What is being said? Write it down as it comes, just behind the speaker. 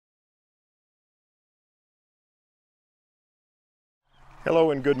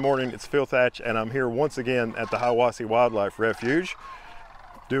Hello and good morning, it's Phil Thatch and I'm here once again at the Hiwassee Wildlife Refuge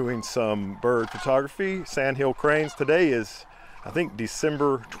doing some bird photography, Sandhill Cranes. Today is, I think,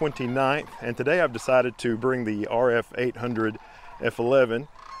 December 29th, and today I've decided to bring the RF800 F11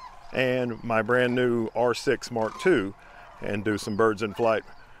 and my brand new R6 Mark II and do some birds in flight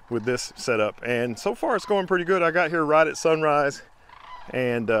with this setup. And so far it's going pretty good. I got here right at sunrise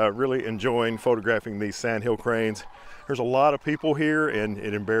and really enjoying photographing these Sandhill Cranes. There's a lot of people here and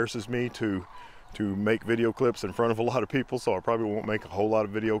it embarrasses me to make video clips in front of a lot of people, so I probably won't make a whole lot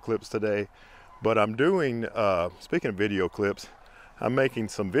of video clips today. But I'm doing, speaking of video clips, I'm making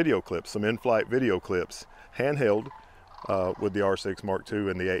some video clips, some in-flight video clips, handheld with the R6 Mark II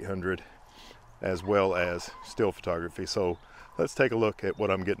and the 800, as well as still photography. So let's take a look at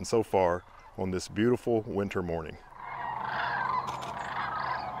what I'm getting so far on this beautiful winter morning.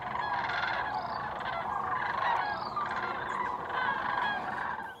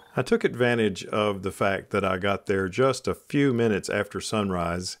 I took advantage of the fact that I got there just a few minutes after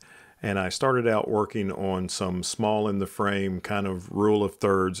sunrise, and I started out working on some small in the frame kind of rule of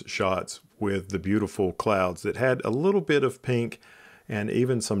thirds shots with the beautiful clouds that had a little bit of pink and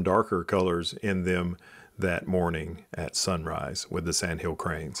even some darker colors in them that morning at sunrise with the Sandhill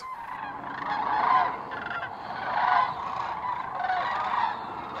Cranes.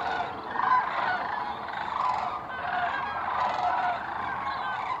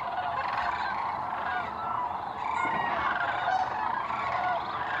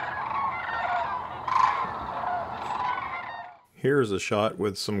 Here's a shot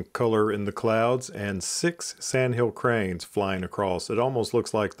with some color in the clouds and 6 Sandhill Cranes flying across. It almost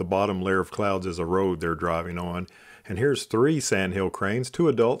looks like the bottom layer of clouds is a road they're driving on. And here's 3 Sandhill Cranes, 2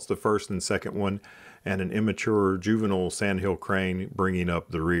 adults, the first and second one, and an immature juvenile Sandhill Crane bringing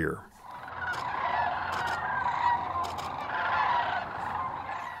up the rear.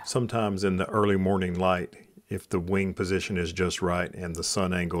 Sometimes in the early morning light, if the wing position is just right and the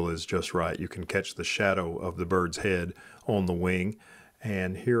sun angle is just right, you can catch the shadow of the bird's head on the wing.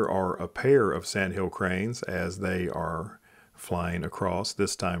 And here are a pair of Sandhill Cranes as they are flying across,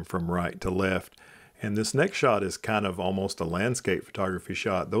 this time from right to left. And this next shot is kind of almost a landscape photography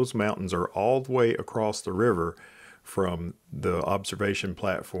shot. Those mountains are all the way across the river from the observation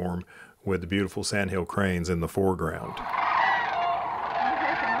platform with the beautiful Sandhill Cranes in the foreground.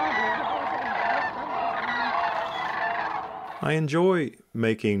 I enjoy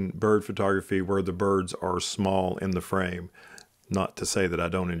making bird photography where the birds are small in the frame. Not to say that I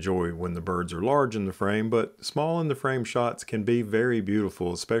don't enjoy when the birds are large in the frame, but small in the frame shots can be very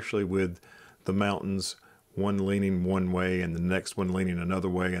beautiful, especially with the mountains, one leaning one way and the next one leaning another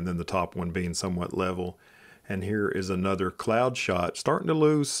way, and then the top one being somewhat level. And here is another cloud shot, starting to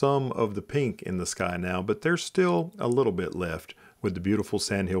lose some of the pink in the sky now, but there's still a little bit left with the beautiful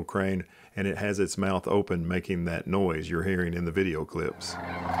Sandhill Crane, and it has its mouth open making that noise you're hearing in the video clips.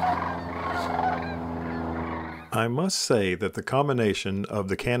 I must say that the combination of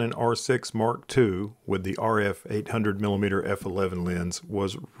the Canon R6 Mark II with the RF 800mm f11 lens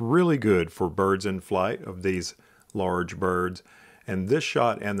was really good for birds in flight of these large birds, and this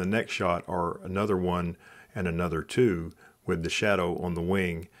shot and the next shot are another one and another 2 with the shadow on the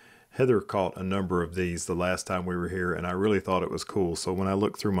wing. Heather caught a number of these the last time we were here, and I really thought it was cool. So when I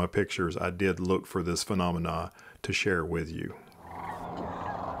looked through my pictures, I did look for this phenomena to share with you.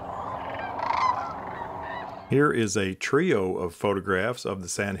 Here is a trio of photographs of the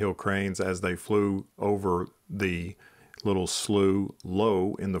Sandhill Cranes as they flew over the little slough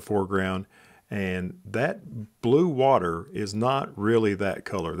low in the foreground. And that blue water is not really that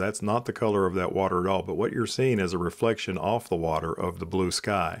color. That's not the color of that water at all. But what you're seeing is a reflection off the water of the blue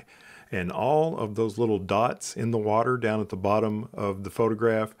sky. And all of those little dots in the water down at the bottom of the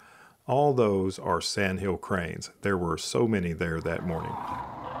photograph, all those are Sandhill Cranes. There were so many there that morning.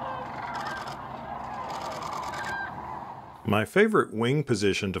 My favorite wing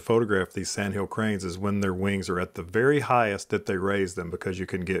position to photograph these Sandhill Cranes is when their wings are at the very highest that they raise them, because you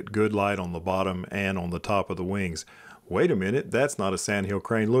can get good light on the bottom and on the top of the wings. Wait a minute, that's not a Sandhill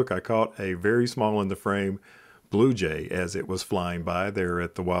Crane. Look, I caught a very small in the frame blue jay as it was flying by there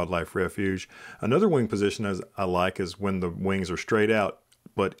at the Wildlife Refuge. Another wing position as I like is when the wings are straight out,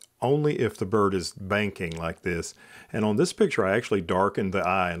 but only if the bird is banking like this. And on this picture, I actually darkened the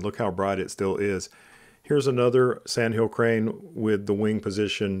eye, and look how bright it still is. Here's another Sandhill Crane with the wing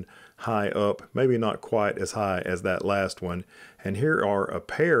position high up, maybe not quite as high as that last one. And here are a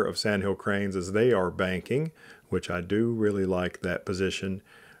pair of Sandhill Cranes as they are banking, which I do really like that position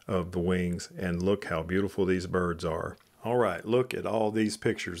of the wings. And look how beautiful these birds are. All right, look at all these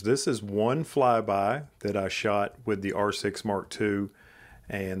pictures. This is one flyby that I shot with the R6 Mark II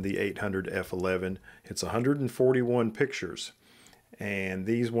and the 800 f11. It's 141 pictures. And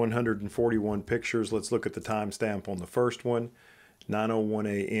these 141 pictures, let's look at the timestamp on the first one, 9:01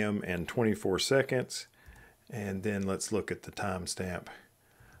 a.m. and 24 seconds. And then let's look at the timestamp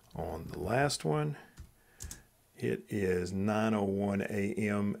on the last one. It is 9:01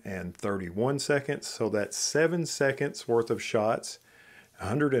 a.m. and 31 seconds. So that's 7 seconds worth of shots,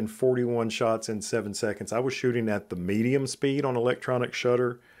 141 shots in 7 seconds. I was shooting at the medium speed on electronic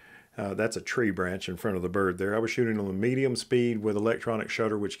shutter. That's a tree branch in front of the bird there. I was shooting on the medium speed with electronic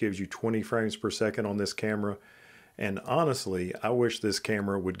shutter, which gives you 20 frames per second on this camera. And honestly, I wish this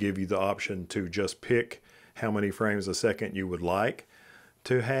camera would give you the option to just pick how many frames a second you would like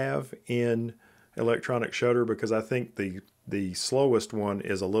to have in electronic shutter, because I think the slowest one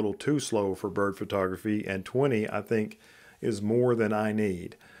is a little too slow for bird photography, and 20 I think is more than I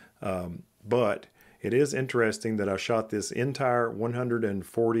need. But it is interesting that I shot this entire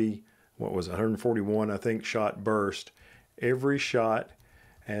 141 I think shot burst. Every shot,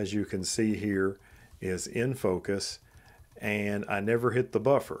 as you can see here, is in focus, and I never hit the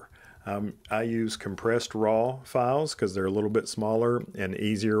buffer. I use compressed RAW files because they're a little bit smaller and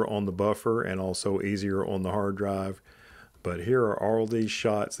easier on the buffer and also easier on the hard drive. But here are all these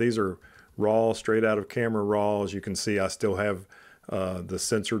shots. These are raw, straight out of camera raw. As you can see, I still have the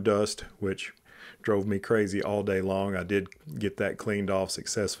sensor dust, which drove me crazy all day long. I did get that cleaned off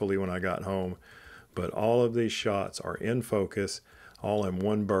successfully when I got home. But all of these shots are in focus, all in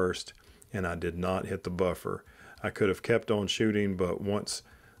one burst, and I did not hit the buffer. I could have kept on shooting, but once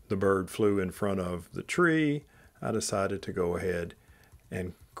the bird flew in front of the tree, I decided to go ahead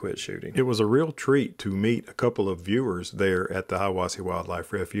and quit shooting. It was a real treat to meet a couple of viewers there at the Hiwassee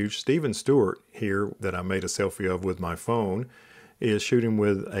Wildlife Refuge. Stephen Stewart here, that I made a selfie of with my phone, is shooting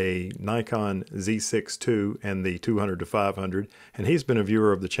with a Nikon Z6 II and the 200-500, and he's been a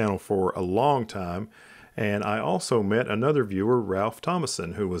viewer of the channel for a long time. And I also met another viewer, Ralph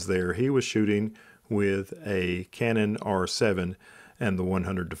Thomason, who was there. He was shooting with a Canon R7 and the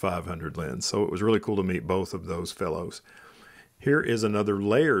 100-500 lens. So it was really cool to meet both of those fellows. Here is another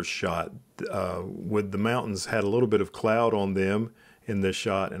layers shot with the mountains had a little bit of cloud on them in this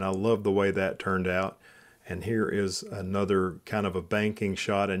shot, and I love the way that turned out. And here is another kind of a banking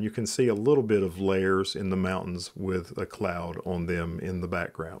shot, and you can see a little bit of layers in the mountains with a cloud on them in the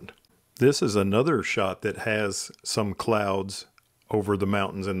background. This is another shot that has some clouds over the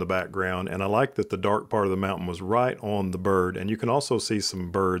mountains in the background, and I like that the dark part of the mountain was right on the bird, and you can also see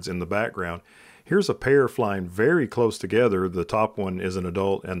some birds in the background. Here's a pair flying very close together. The top one is an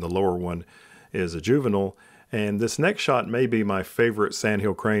adult and the lower one is a juvenile. And this next shot may be my favorite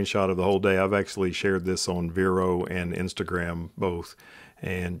Sandhill Crane shot of the whole day. I've actually shared this on Vero and Instagram both,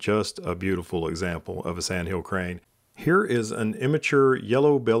 and just a beautiful example of a Sandhill Crane. Here is an immature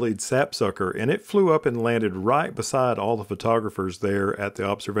yellow-bellied sapsucker, and it flew up and landed right beside all the photographers there at the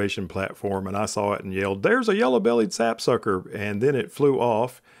observation platform, and I saw it and yelled, "There's a yellow-bellied sapsucker!" And then it flew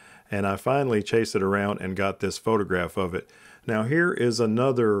off, and I finally chased it around and got this photograph of it. Now here is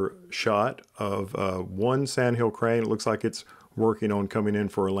another shot of one Sandhill Crane. It looks like it's working on coming in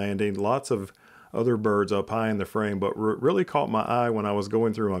for a landing. Lots of other birds up high in the frame, but what really caught my eye when I was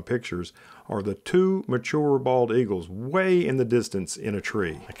going through my pictures are the two mature bald eagles way in the distance in a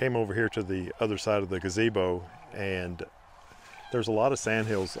tree. I came over here to the other side of the gazebo, and there's a lot of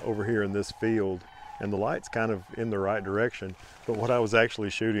sandhills over here in this field, and the light's kind of in the right direction, but what I was actually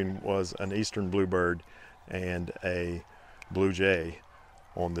shooting was an eastern bluebird and a blue jay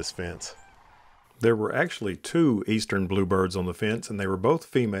on this fence. There were actually two eastern bluebirds on the fence, and they were both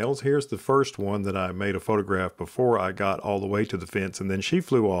females. Here's the first one that I made a photograph before I got all the way to the fence, and then she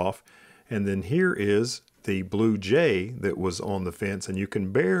flew off. And then here is the blue jay that was on the fence, and you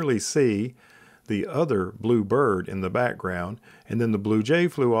can barely see the other blue bird in the background. And then the blue jay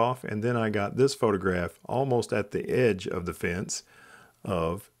flew off, and then I got this photograph almost at the edge of the fence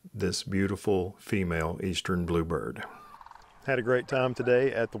of this beautiful female eastern bluebird. Had a great time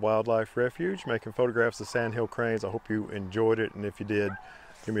today at the Wildlife Refuge making photographs of Sandhill Cranes. I hope you enjoyed it, and if you did,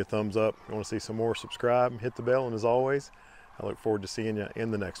 give me a thumbs up. If you want to see some more, subscribe, hit the bell, and as always, I look forward to seeing you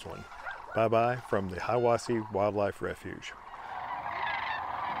in the next one. Bye-bye from the Hiwassee Wildlife Refuge.